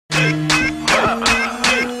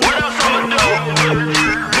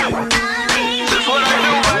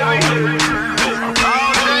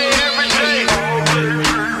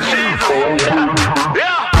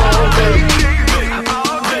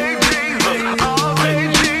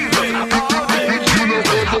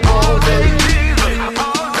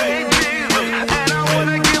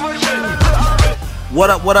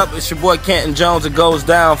What up? It's your boy Canton Jones. It goes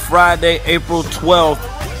down Friday, April 12th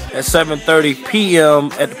at 7:30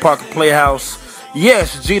 p.m. at the Parker Playhouse.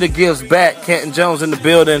 Yes, Jita gives back. Canton Jones in the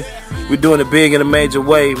building. We're doing it big in a major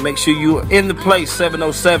way. Make sure you're in the place,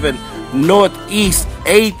 707 Northeast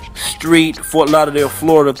 8th Street, Fort Lauderdale,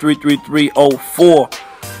 Florida, 33304.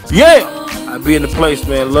 Yeah! I be in the place,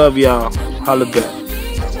 man. Love y'all. Holla back.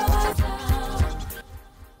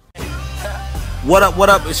 What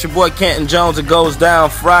up? It's your boy Canton Jones. It goes down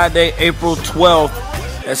Friday, April 12th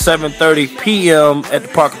at 7:30 p.m. at the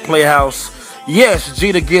Parker Playhouse. Yes,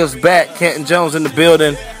 Jita gives back. Canton Jones in the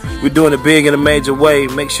building. We're doing it big in a major way.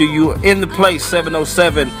 Make sure you're in the place,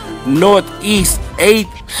 707 Northeast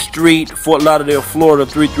 8th Street, Fort Lauderdale, Florida,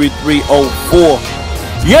 33304.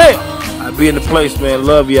 Yeah! I be in the place, man.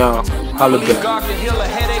 Love y'all. Holla back. God can heal a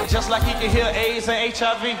headache just like he can heal AIDS and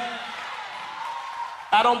HIV.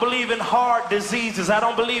 I don't believe in heart diseases. I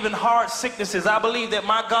don't believe in heart sicknesses. I believe that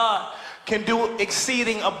my God can do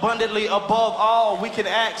exceeding abundantly above all we can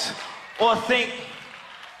ask or think.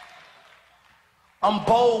 I'm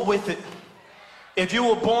bold with it. If you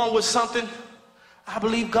were born with something, I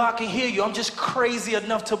believe God can heal you. I'm just crazy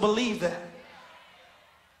enough to believe that.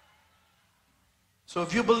 So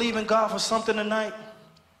if you believe in God for something tonight,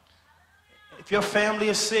 if your family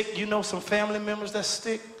is sick, you know some family members that's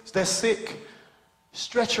sick,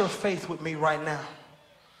 stretch your faith with me right now.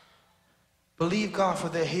 Believe God for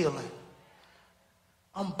their healing.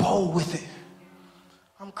 I'm bold with it.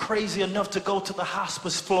 I'm crazy enough to go to the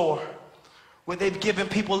hospice floor where they've given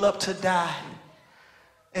people up to die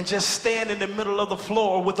and just stand in the middle of the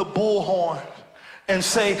floor with a bullhorn and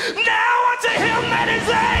say, "Now unto him that is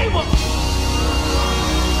able."